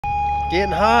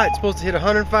Getting hot. It's supposed to hit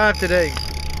 105 today.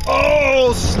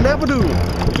 Oh, snap-a-doodle.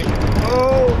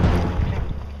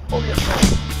 Oh yes.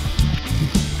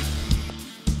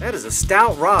 That is a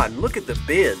stout rod. Look at the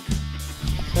bend.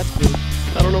 That's big.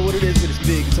 I don't know what it is, but it's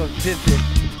big. It's on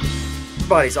 10-10.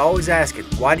 Everybody's always asking,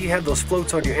 why do you have those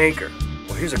floats on your anchor?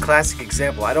 Well, here's a classic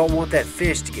example. I don't want that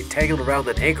fish to get tangled around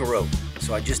that anchor rope,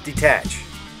 so I just detach.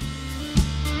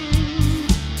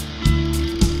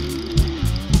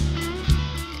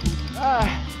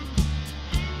 Ah.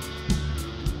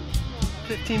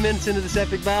 15 minutes into this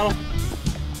epic battle,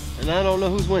 and I don't know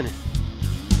who's winning.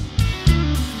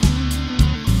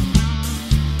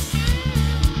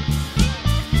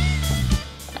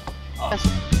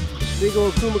 Big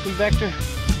old Kuma convector,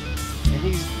 and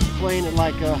he's playing it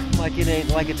like it ain't,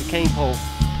 like it's a cane pole.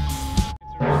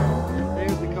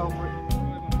 There's the culprit.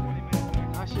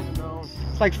 I should have known.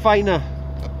 It's like fighting a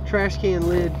trash can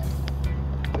lid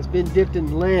that's been dipped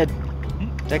in lead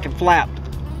that can flap.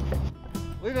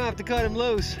 We're gonna have to cut him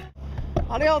loose.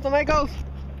 Adios, amigos.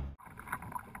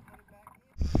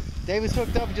 David's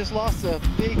hooked up and just lost a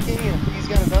big king, and he's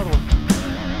got another one.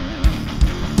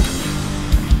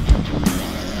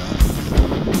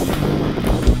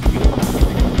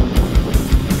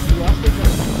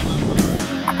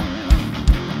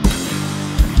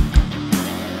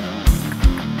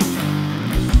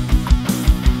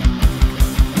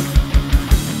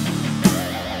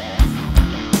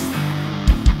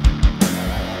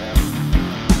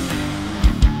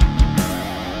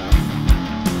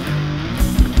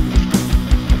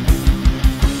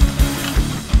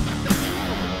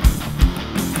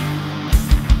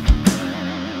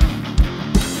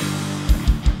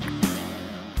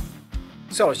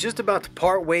 So I was just about to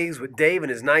part ways with Dave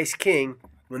and his nice king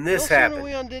when this happened.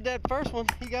 We undid that first one,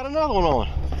 he got another one on.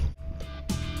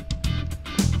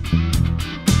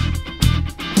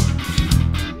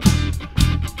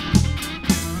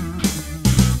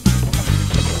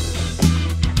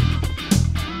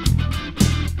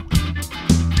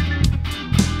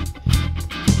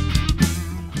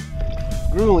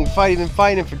 Grueling fight, been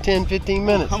fighting for 10-15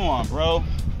 minutes. Come on, bro.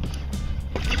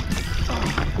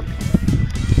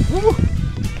 Woo.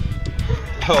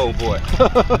 Oh boy.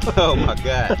 Oh my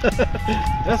God.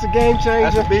 That's a game changer.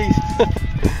 That's a beast.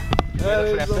 That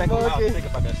is that a second one, I monkey. was sick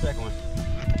about that second one.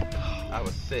 I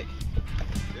was sick.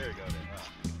 There we go.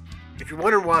 If you're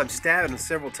wondering why I'm stabbing him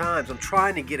several times, I'm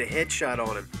trying to get a headshot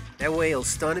on him. That way he'll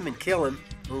stun him and kill him.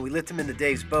 When we lift him into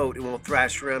Dave's boat, it won't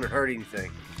thrash around and hurt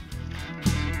anything.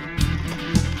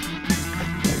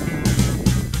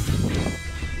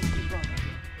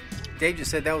 Dave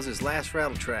just said that was his last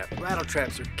rattle trap. Rattle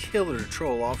traps are killer to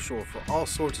troll offshore for all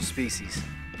sorts of species.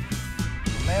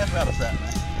 Last rattle trap,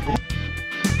 man.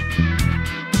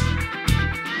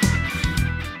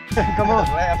 Come on.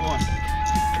 Last one.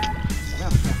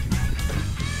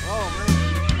 Oh, man.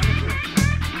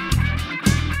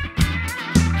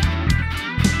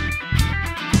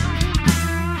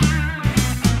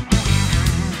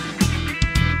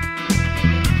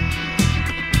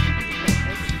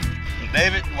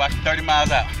 David, watch 30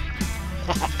 miles out.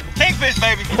 Kingfish,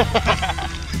 baby!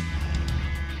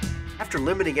 After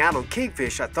limiting out on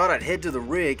kingfish, I thought I'd head to the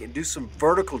rig and do some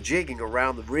vertical jigging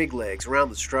around the rig legs, around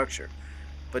the structure.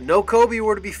 But no cobia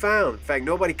were to be found. In fact,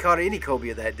 nobody caught any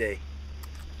cobia that day.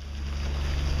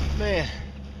 Man,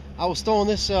 I was throwing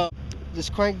this this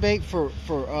crankbait for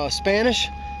Spanish,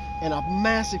 and a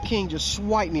massive king just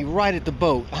swiped me right at the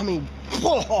boat. I mean,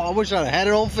 I wish I'd had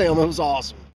it on film. It was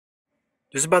awesome.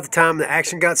 Just about the time the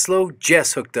action got slow,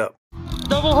 Jess hooked up.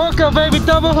 Double hooker, baby,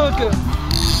 double hooker.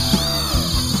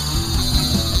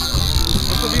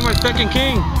 This will be my second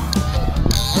king.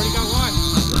 Already got one.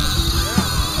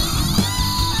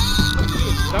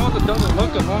 Yeah. That was a double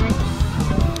hooker, homie.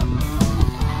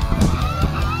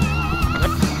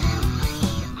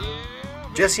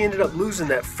 Jesse ended up losing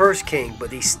that first king,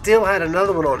 but he still had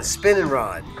another one on his spinning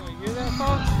rod. You hear that,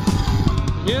 folks?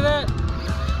 You hear that?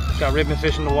 Got ribbon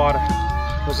fish in the water.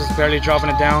 Was just barely dropping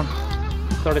it down.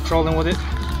 Started trolling with it.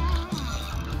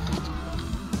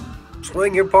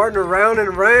 Swing your partner round and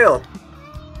around.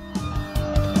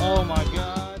 Oh my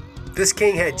God. This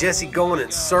king had Jesse going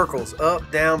in circles,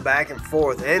 up, down, back, and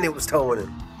forth, and it was towing him.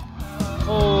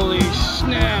 Holy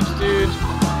snaps, dude.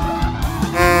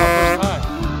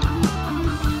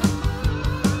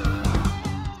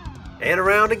 And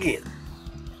around again.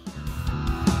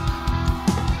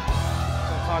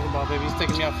 Talking about, baby, he's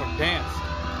taking me out for a dance.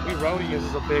 We rodeos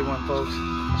is a big one, folks.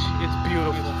 It's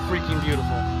beautiful, freaking beautiful.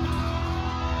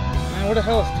 Man, where the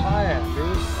hell is Ty at,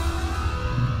 dude?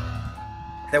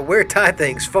 That wear tie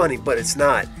thing's funny, but it's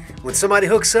not. When somebody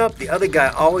hooks up, the other guy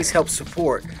always helps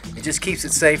support. And It just keeps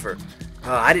it safer.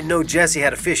 I didn't know Jesse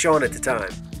had a fish on at the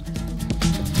time.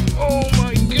 Oh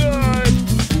my god!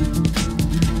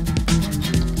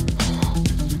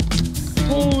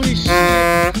 Holy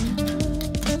shit!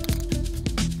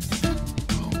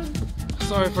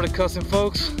 Sorry for the cussing,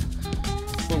 folks,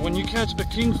 but when you catch a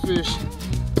kingfish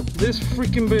this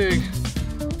freaking big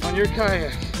on your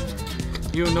kayak,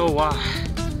 you know why.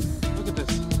 Look at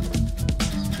this.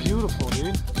 It's beautiful,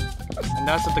 dude. And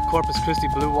that's at the Corpus Christi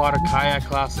Blue Water Kayak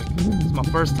Classic. It's my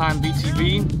first time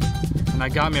BTV, and I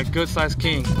got me a good sized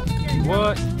king.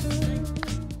 What?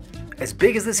 As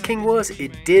big as this king was,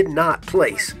 it did not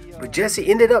place, but Jesse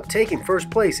ended up taking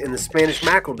first place in the Spanish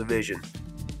mackerel division.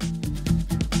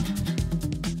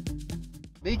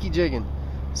 Sabiki jigging.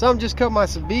 Something just cut my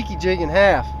sabiki jig in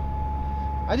half.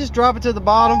 I just drop it to the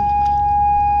bottom,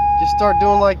 just start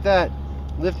doing like that.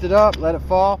 Lift it up, let it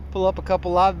fall, pull up a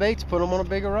couple live baits, put them on a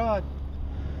bigger rod.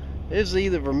 It's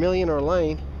either vermilion or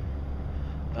lane.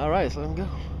 All right, let's let them go.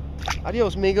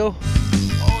 Adios, amigo.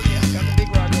 Oh yeah, got the big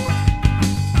rod going.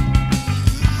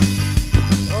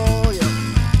 Oh yeah,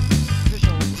 fish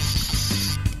on.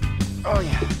 Oh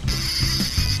yeah,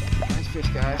 nice fish,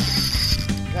 guys.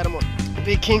 Got him on a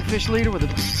big kingfish leader with a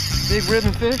big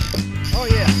ribbon fish. Oh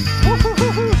yeah.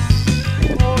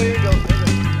 Oh, here you go.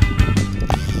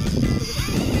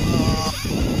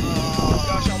 Oh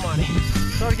gosh almighty.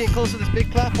 Started getting close to this big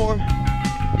platform.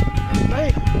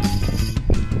 Bang.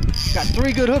 Got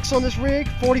 3 good hooks on this rig,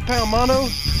 40-pound mono.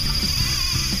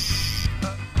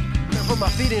 I'm gonna put my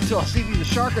feet in until I see if he's a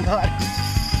shark or not.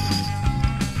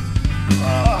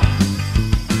 Oh,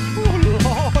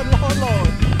 Lord, Lord, Lord.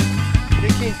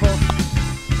 Big king, folks.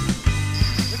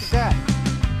 Look at that.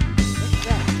 Look at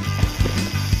that.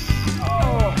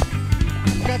 Oh,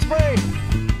 got spray.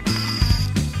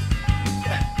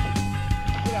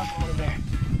 Get out from under there.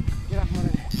 Get out from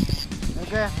under there.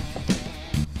 Like that.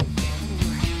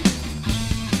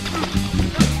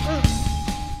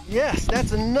 Yes,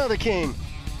 that's another king.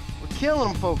 We're killing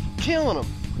them, folks. We're killing them.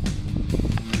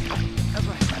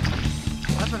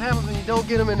 That's what happens when you don't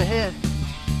get them in the head.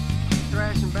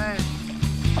 Thrashing bad.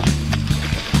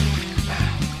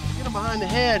 Get them behind the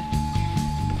head.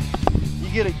 You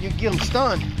get them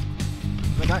stunned.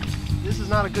 But this is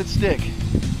not a good stick.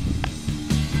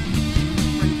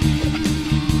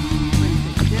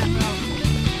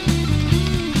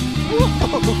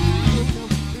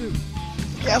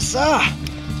 Yes, sir.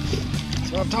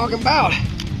 That's what I'm talking about.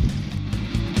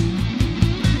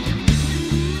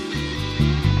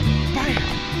 Bam.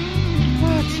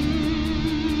 What?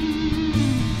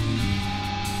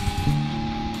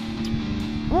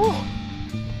 Woo.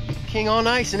 King on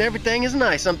ice and everything is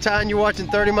nice. I'm tired you're watching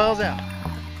 30 Miles Out.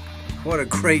 What a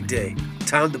great day.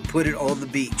 Time to put it on the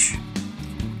beach.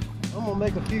 I'm gonna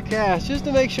make a few casts just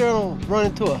to make sure I don't run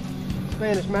into a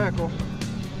Spanish mackerel.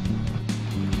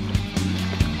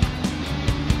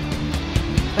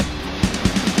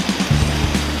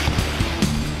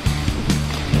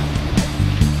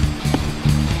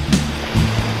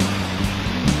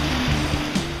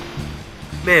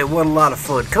 Man, what a lot of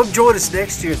fun. Come join us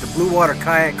next year at the Blue Water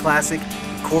Kayak Classic,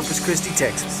 Corpus Christi,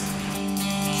 Texas.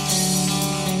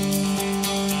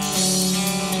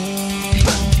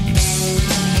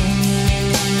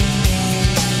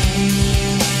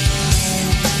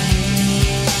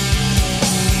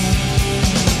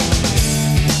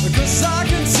 Because I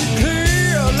can see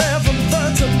clear 11,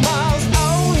 13 miles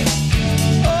out.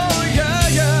 Oh yeah,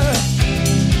 yeah.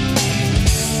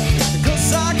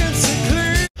 Because I can see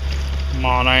clear.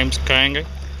 My name's Kangy,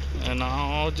 and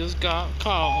I just got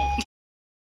caught.